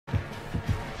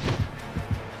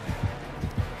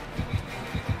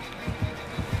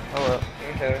Hello.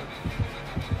 Okay.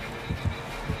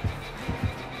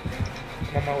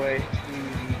 I'm on my way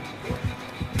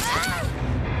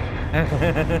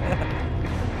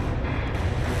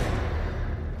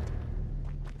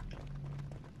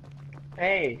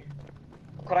Hey,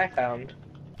 look what I found.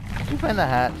 Did you find the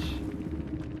hatch?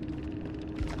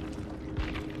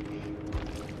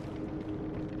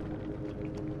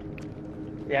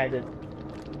 Yeah, I did.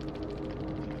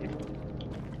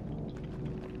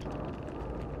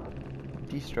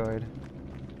 Destroyed.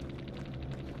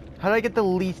 How did I get the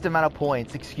least amount of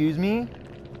points? Excuse me?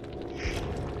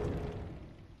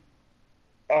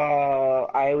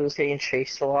 I was getting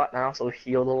chased a lot, and I also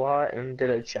healed a lot, and did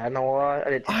a gen a lot. I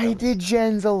did I gens. did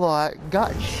gens a lot,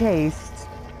 got chased,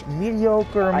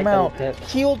 mediocre I double amount, pip.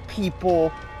 killed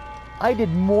people. I did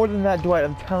more than that, Dwight,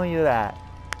 I'm telling you that.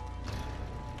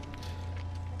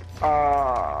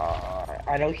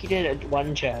 I know he did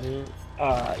one gen.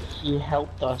 He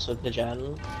helped us with the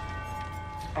gen.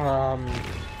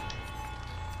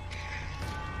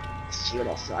 Let's see what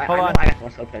else. Hold I know on. I got the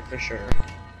most outfit for sure.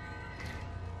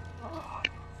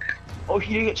 Oh,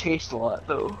 he did get chased a lot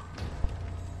though.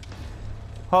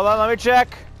 Hold on, let me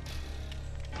check.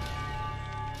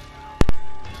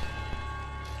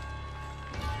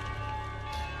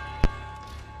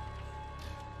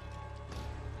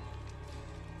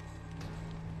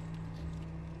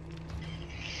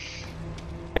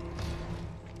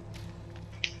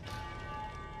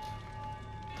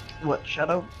 What,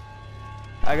 Shadow?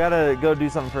 I gotta go do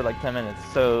something for like 10 minutes,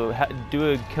 so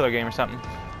do a killer game or something.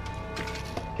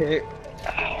 Okay.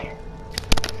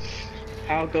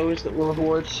 How goes the World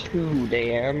War II,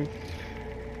 Dan?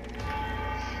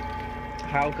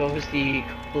 How goes the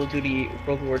Call of Duty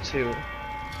World War II?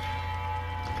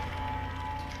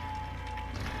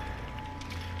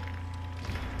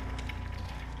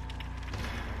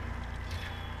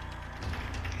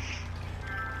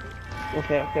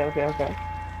 Okay.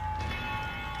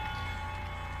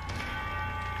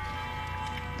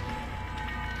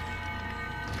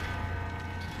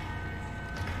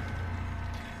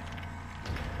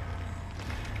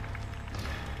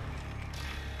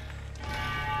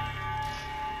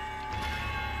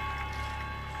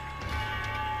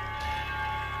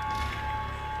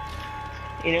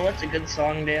 You know what's a good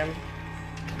song, Dan?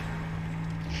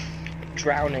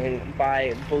 Drowning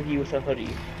by Boogie with a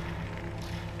Hoodie.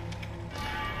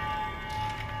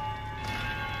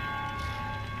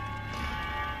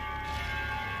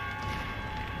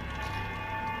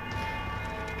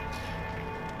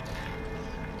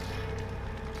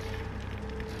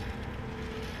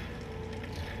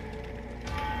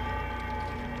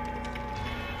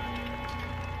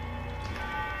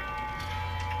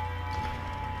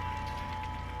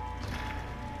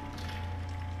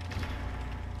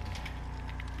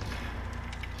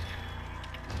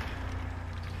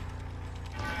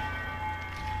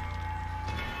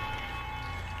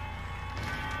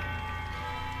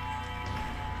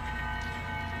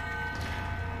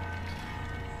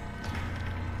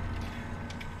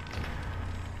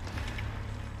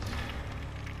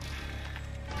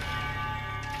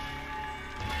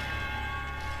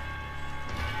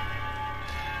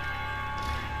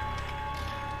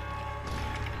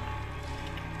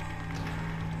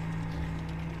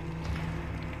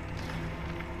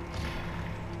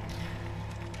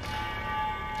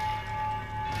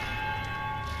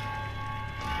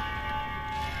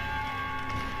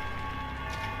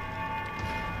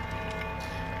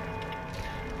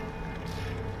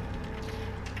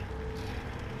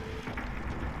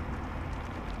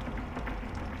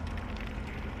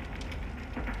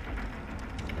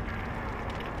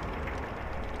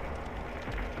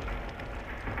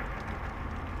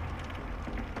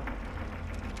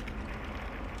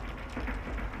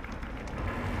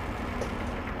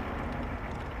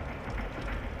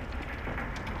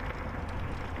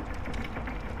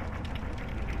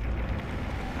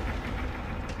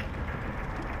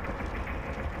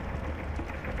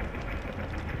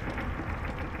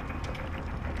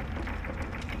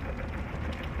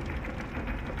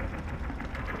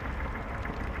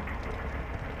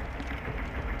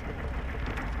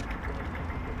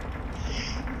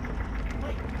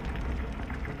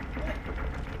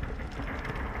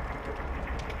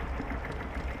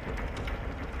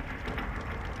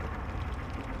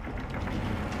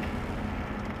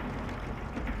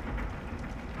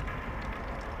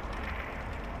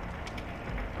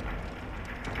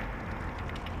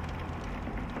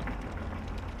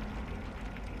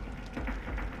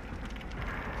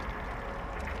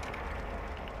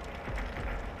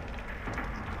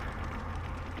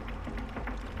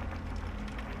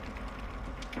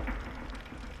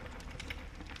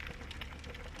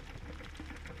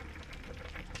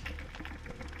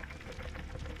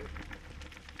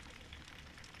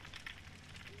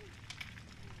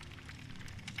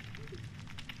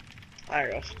 I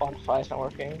don't know, Spotify's not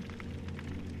working.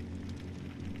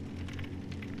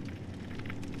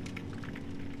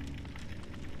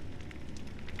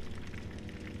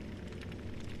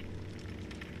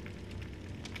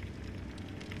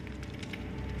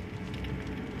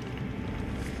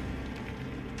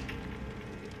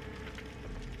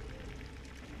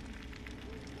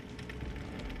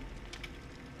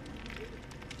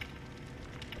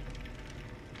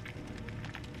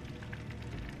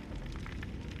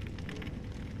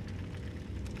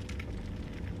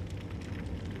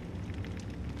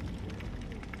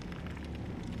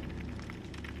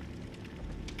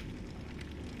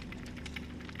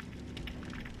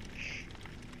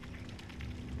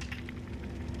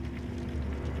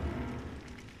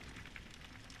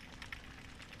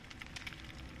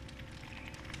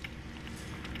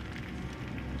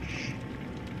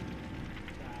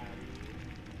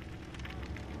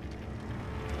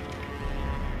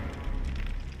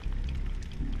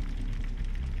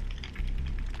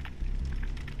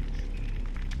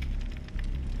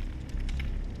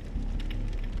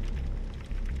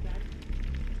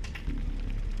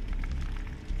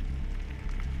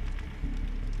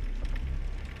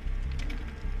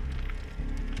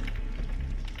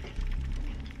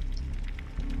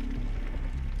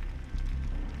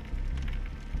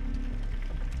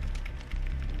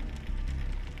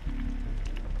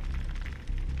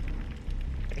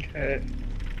 Okay.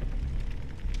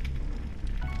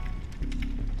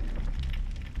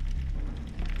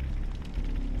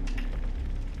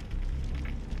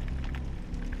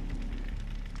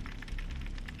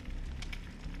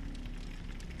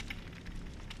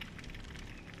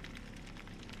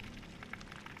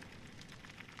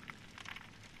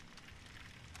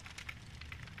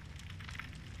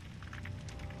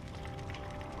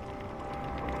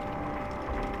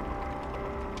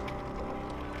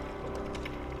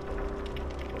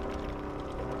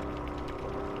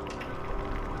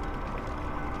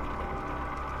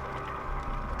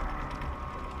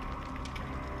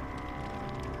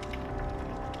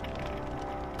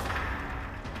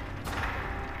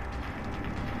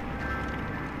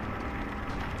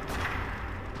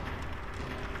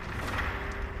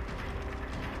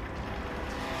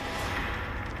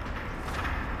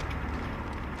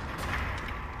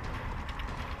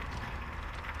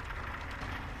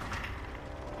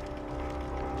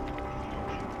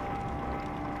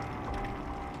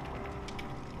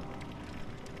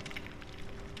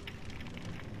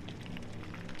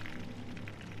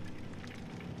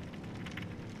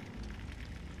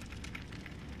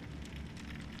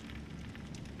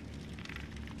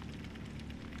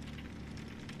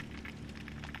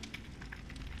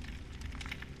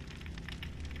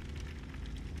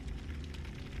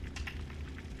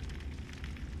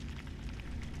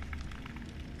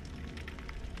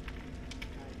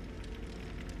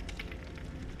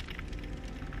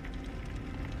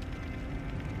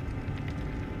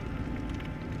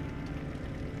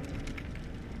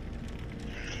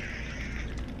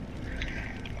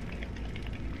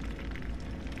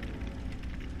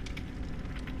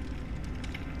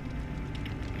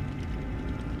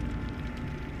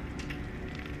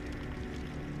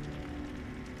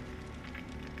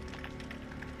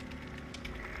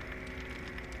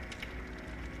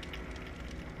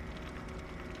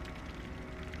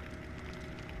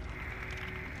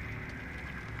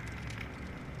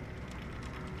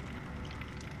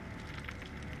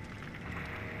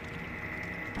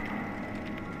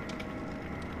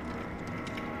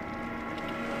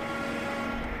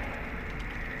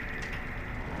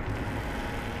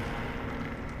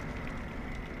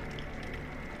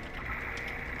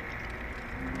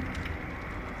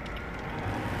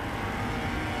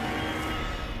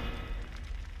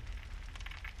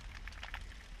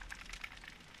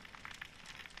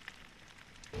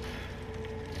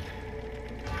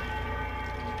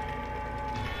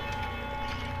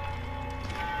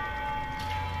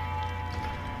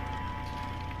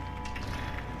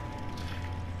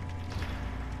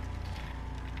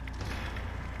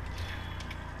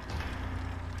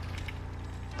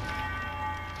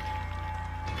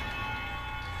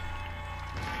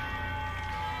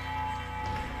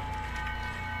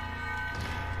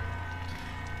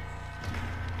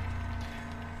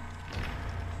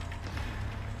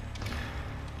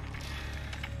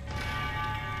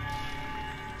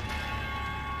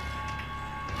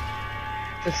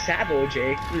 The Sabo,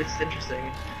 Jake. This is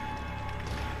interesting.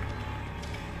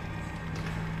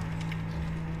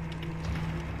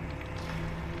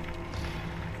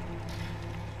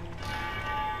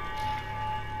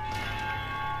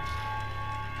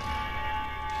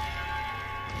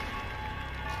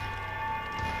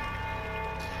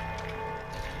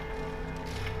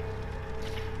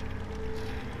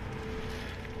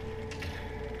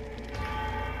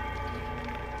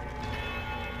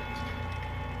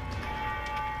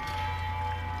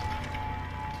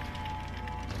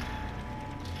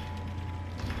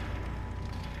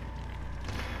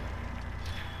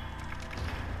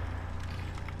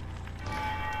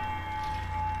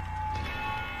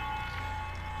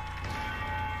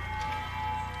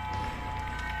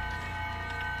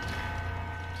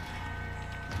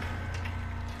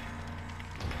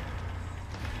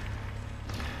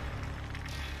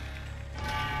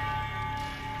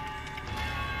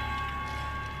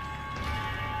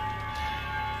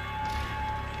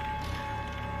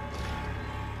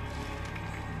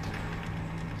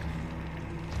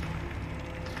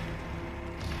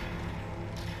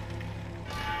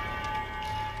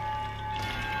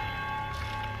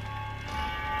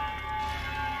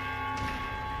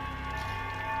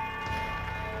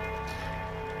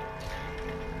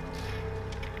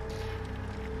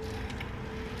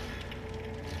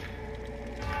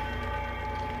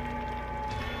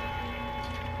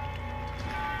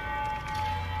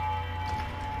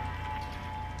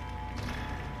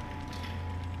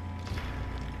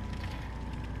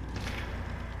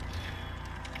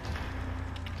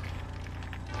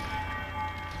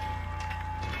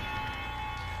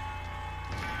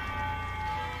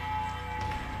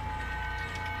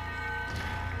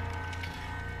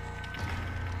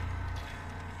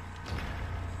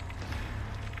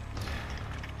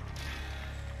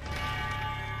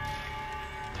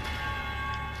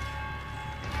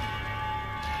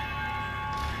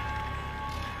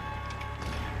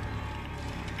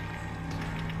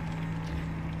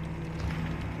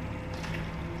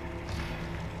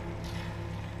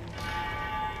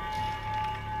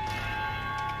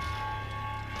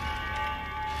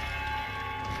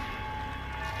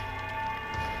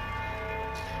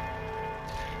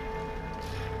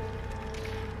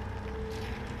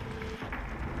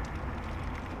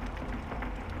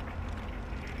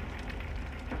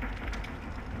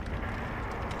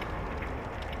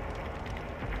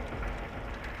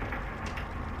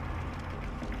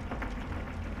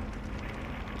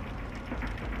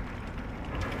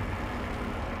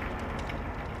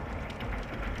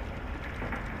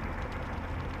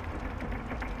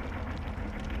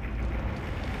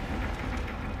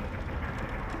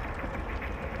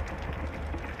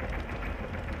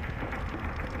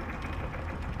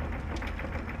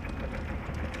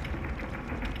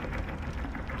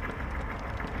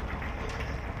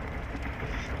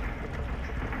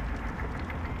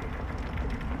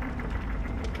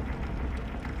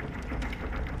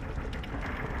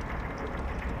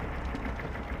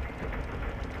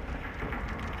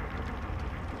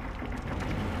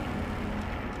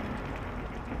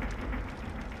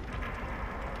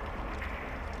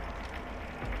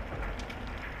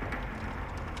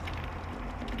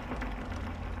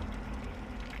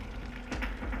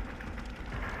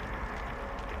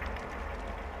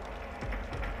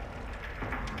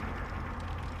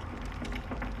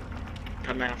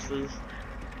 dumbasses.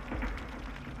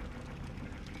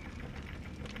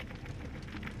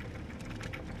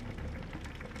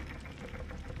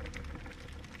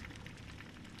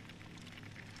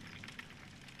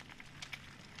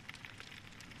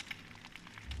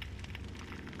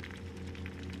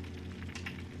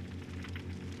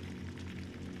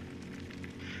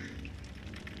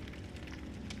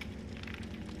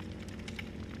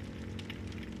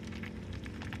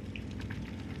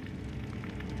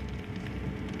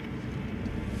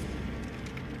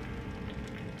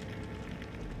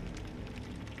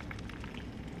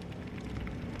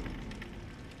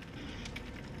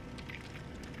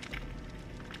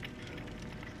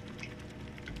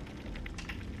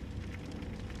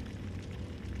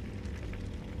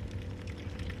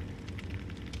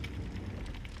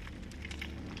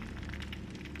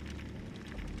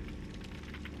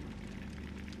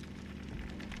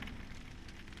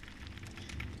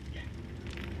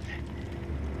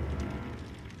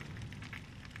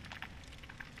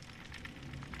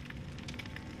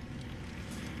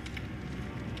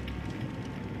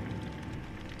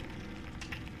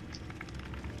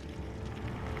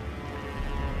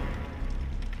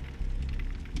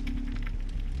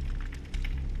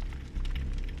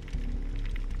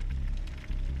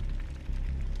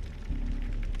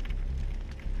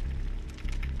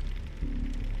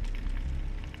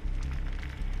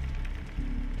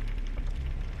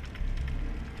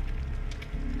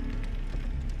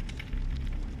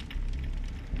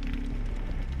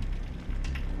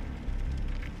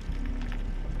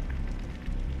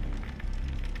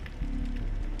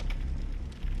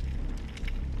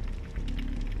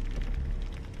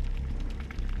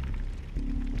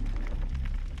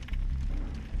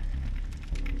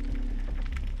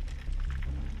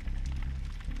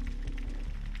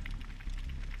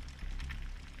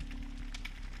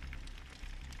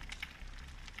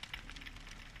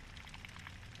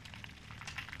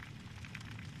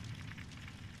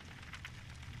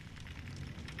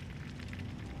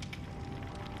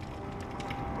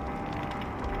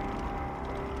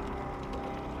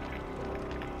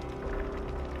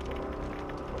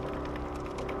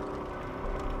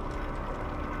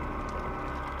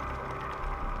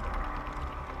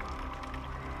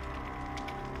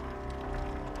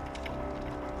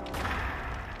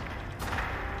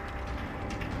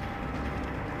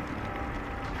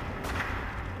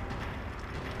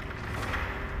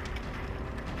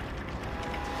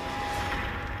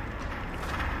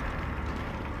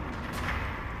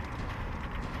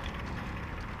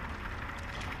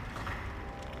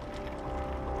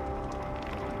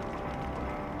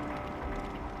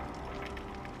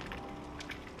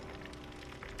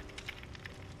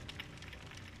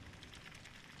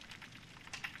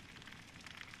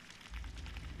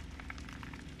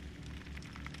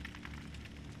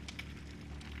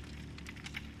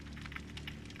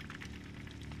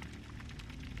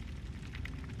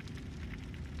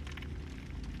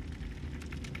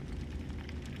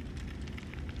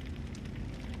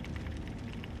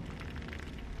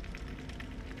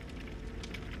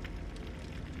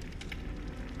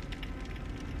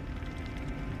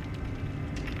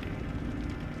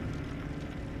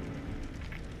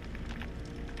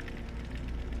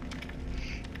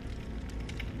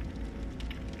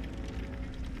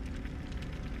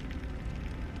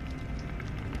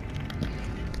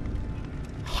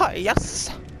 Hi,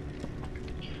 yes.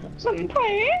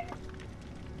 Senpai!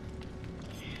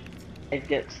 It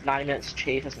gets 9 minutes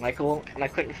chase as Michael, and I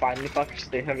couldn't find any fuckers, so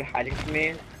they started hiding from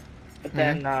me. But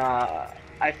then,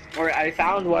 I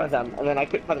found one of them, and then I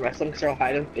couldn't find the rest of them because they're all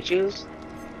hiding bitches.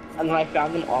 And then I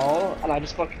found them all, and I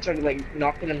just fucking started, like,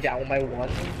 knocking them down one by one.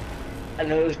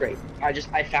 And it was great.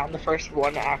 I found the first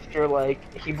one after, like,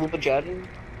 he blew the gen.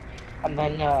 And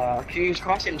then, he was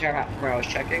crossing the entire map where I was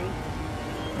checking.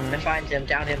 I find him,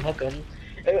 down him, hook him.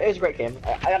 It was a great game.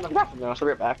 I got them back from there, so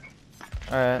we're back.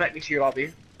 Alright. Connect me to your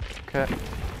lobby. Okay.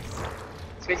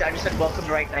 So basically, I just said, welcome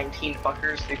to rank 19,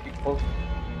 fuckers, 3 people.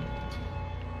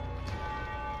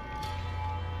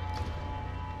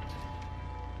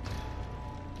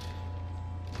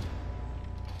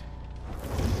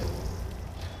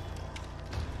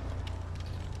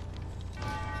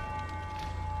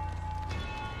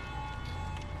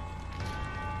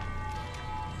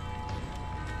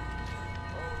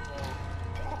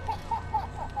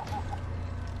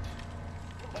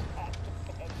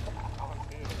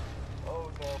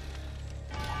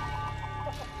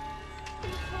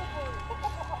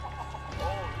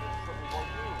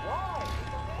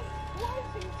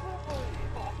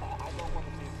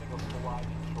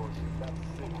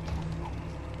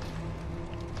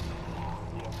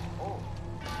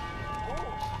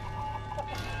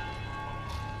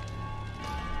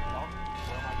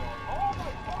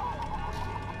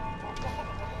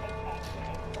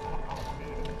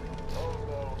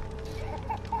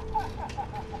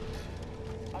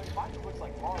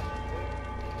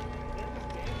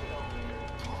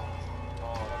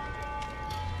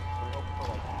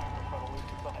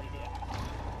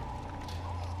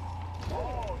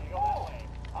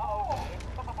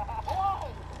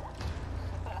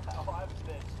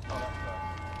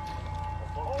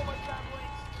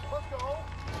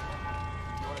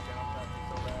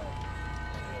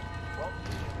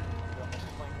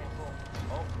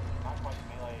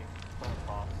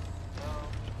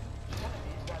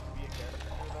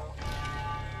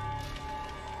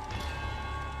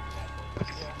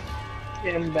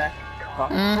 Get him back.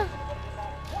 Caught. Mm.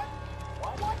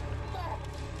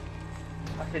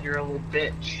 I said you're a little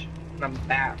bitch. And I'm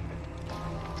back.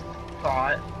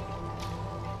 Thought.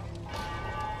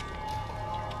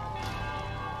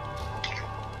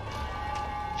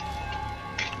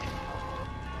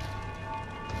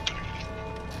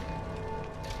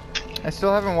 I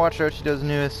still haven't watched Oshido's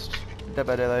newest Dead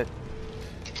by Daylight.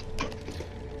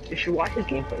 You should watch his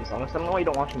gameplays, honest. I don't know why you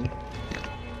don't watch him.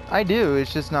 I do,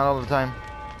 it's just not all the time.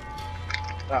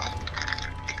 Oh.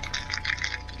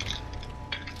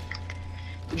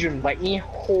 Did you invite me,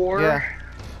 whore? Yeah.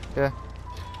 Yeah.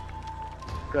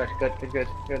 Good, good, good, good,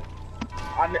 good.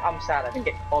 I'm sad I didn't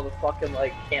get called a fucking,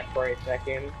 like, camp for that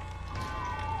game.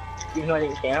 Even though I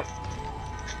didn't camp.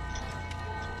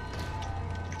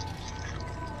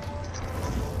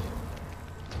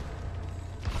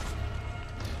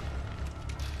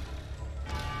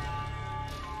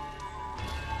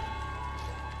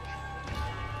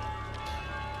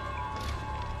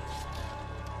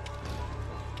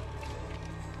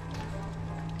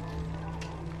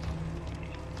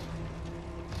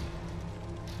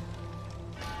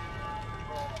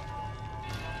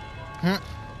 Hmm.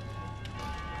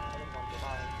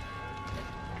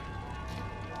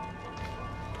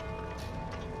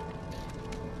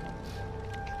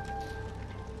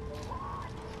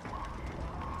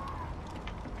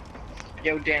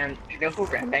 Yo, Dan, do you know who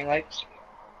Rambang likes?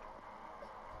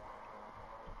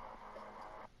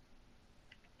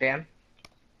 Dan?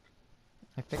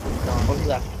 I think it's gone. Oh, he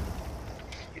left.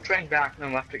 He drank back and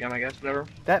then left again, I guess, whatever.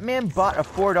 That man bought a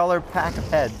 $4 pack of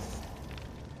heads.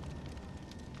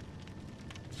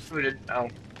 Who did? Oh.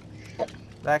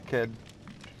 That kid.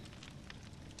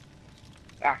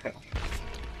 Akka.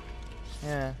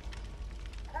 Yeah.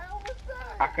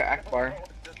 Akka Akbar.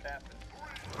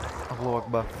 Allahu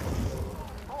Akbar.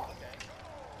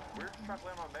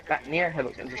 That near head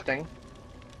looks interesting.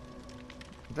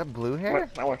 Is that blue hair?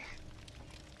 What?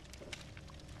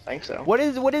 I think so. What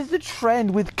is the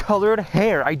trend with colored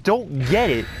hair? I don't get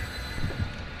it.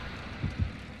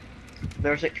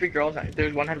 There was like 3 girls.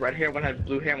 There's one had red hair, one had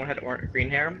blue hair, and one had green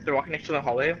hair. They're walking next to the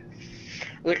hallway.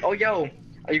 They're like, oh yo,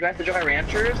 are you guys the Jedi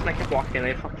Ranchers? And I kept walking and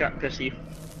they fucked up pissy.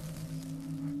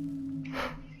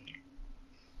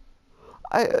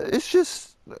 It's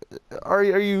just, are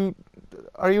you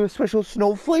a special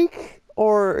snowflake,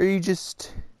 or are you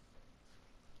just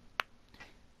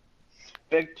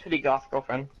Big titty goth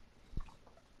girlfriend.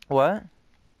 what?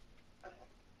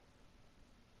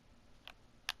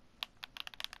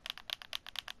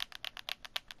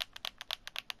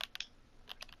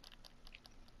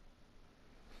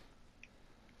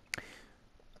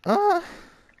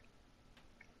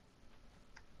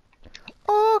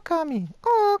 Oh, Kami.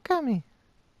 Oh, Kami.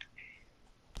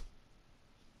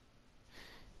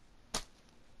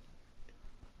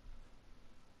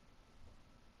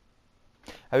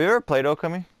 Have you ever played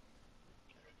Okami?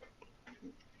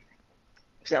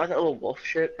 Is that with that little wolf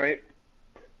shit, right?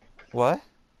 What?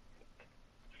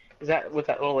 Is that with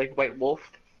that little like white wolf?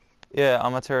 Yeah,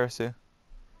 Amaterasu.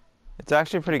 It's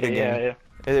actually a pretty good Yeah, game.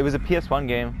 yeah. It was a PS1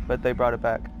 game, but they brought it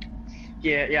back.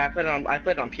 Yeah, I played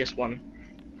it on PS1.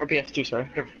 Or PS2, sorry.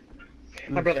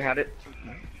 My brother had it.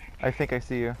 I think I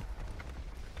see you.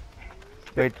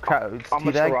 Wait, teabag,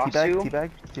 Amaterasu?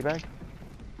 teabag?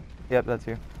 Yep, that's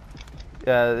you.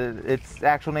 Its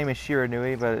actual name is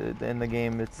Shiranui, but in the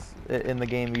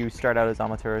game you start out as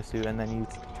Amaterasu and then you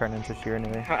turn into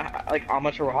Shiranui. Like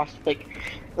Amaterasu,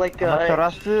 like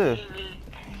Amaterasu.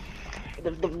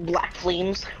 the black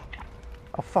flames.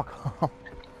 Oh fuck.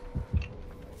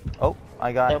 Oh,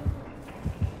 I got. Yep.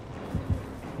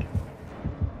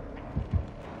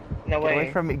 No Get way.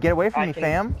 away from me! Get away from me,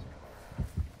 fam!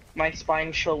 My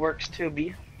spine still works too,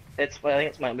 B. I think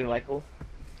it's might be Michael.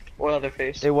 Or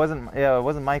Leatherface. It wasn't. Yeah, it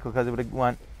wasn't Michael because it would have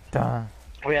went. Duh.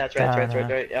 Oh yeah, that's right.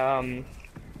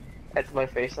 That's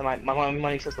Leatherface. And my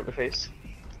money says Leatherface.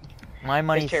 My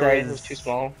money His terrarium says. is too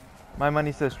small. My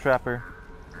money says Trapper.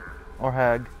 Or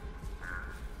Hag.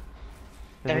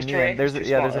 And his Nia. terrarium is too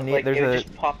small. There's a Nia. Like, There's it a.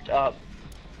 just popped up.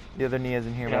 The other Nia's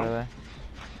in here, You by know? the way.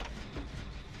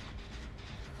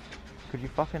 Could you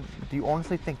fucking? Do you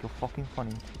honestly think you're fucking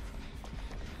funny?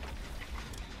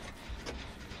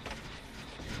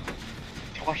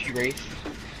 Watch you race.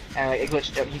 And like, it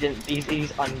glitched out. He didn't.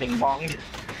 He's unbing bonged.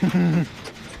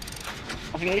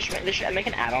 I think they should make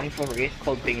an add-on for Wraith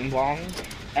called Bing Bong,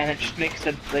 and it just makes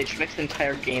the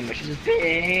entire game, which is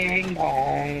Bing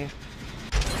Bong.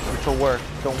 Which will work.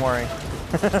 Don't worry.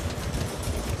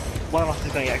 One of us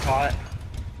is gonna get caught.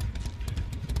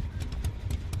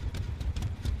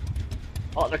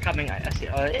 Oh, they're coming. I see.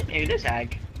 It is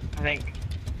Ag, I think.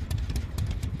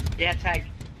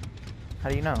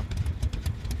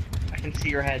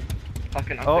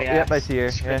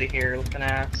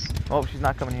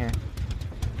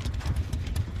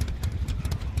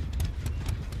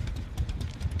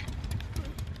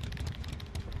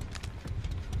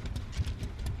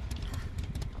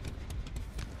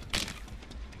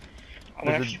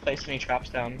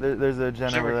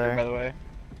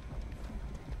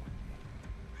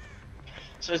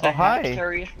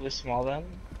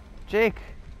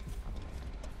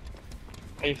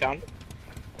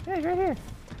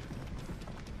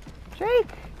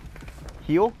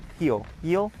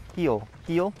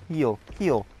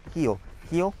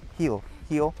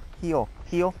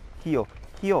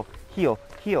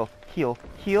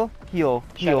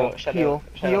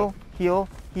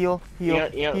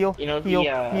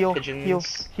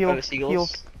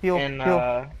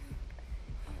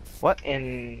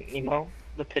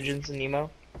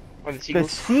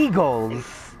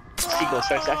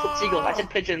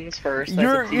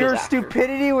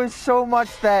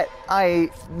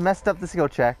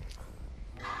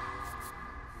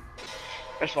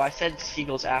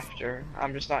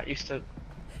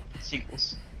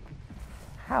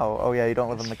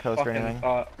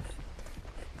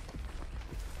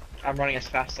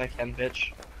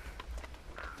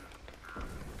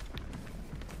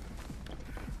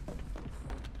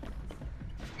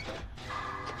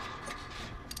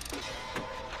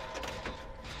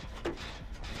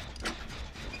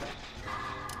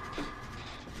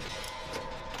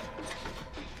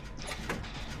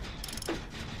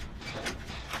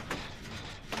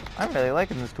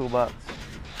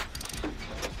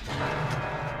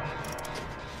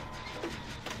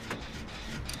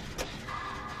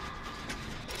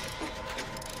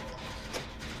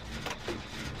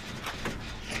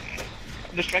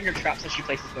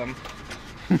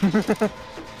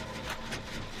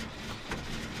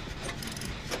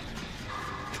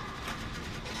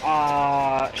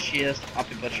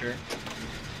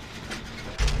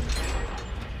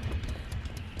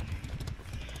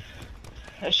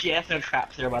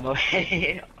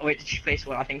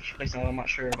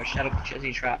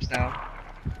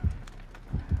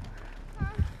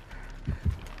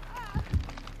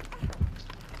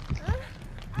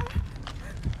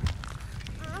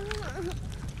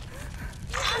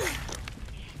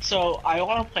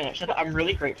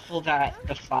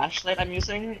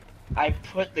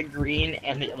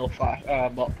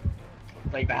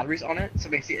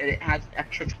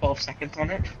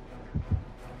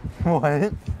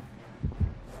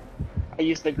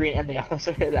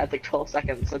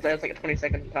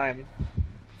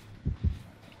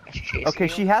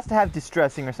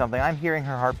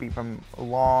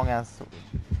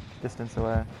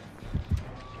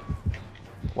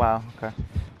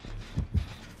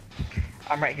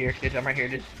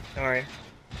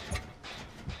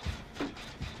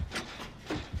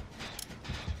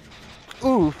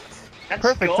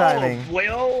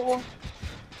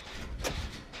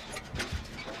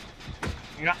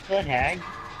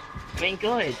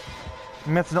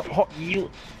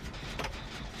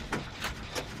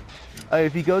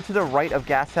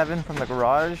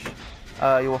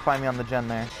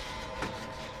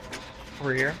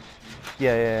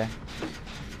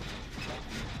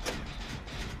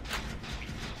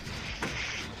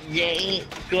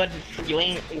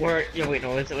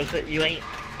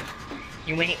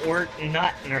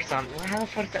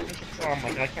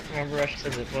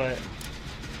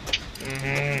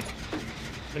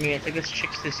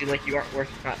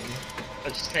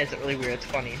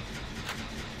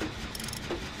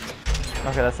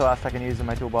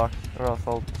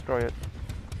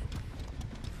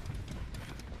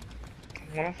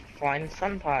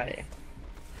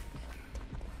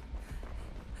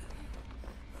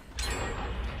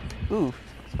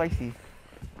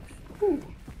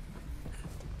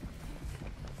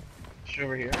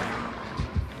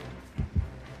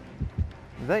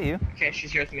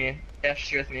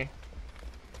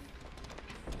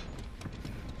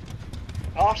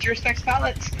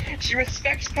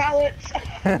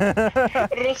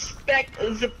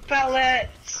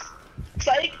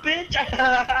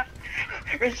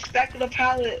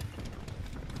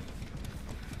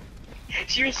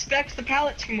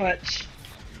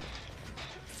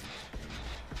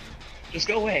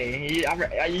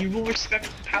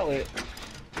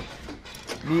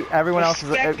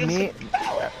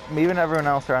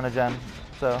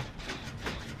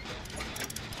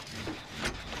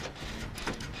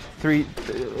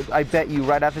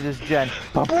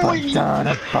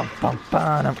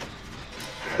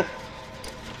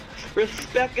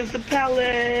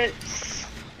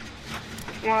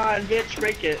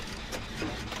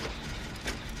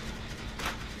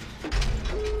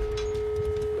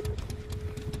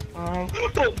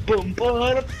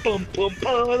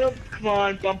 Come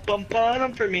on,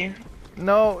 bum for me.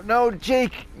 No, no,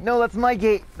 Jake! No, that's my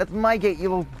gate! That's my gate, you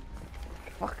little...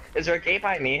 Fuck. Is there a gate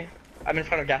by me? I'm in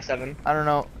front of gas 7. I don't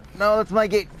know. No, that's my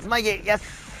gate! It's my gate, yes!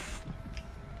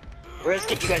 Where's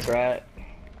gate you guys are at?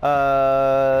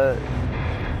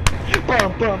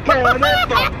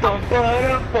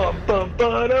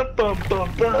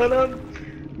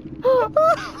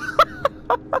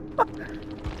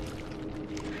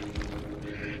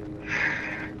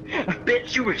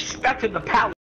 Bitch, you respected the power.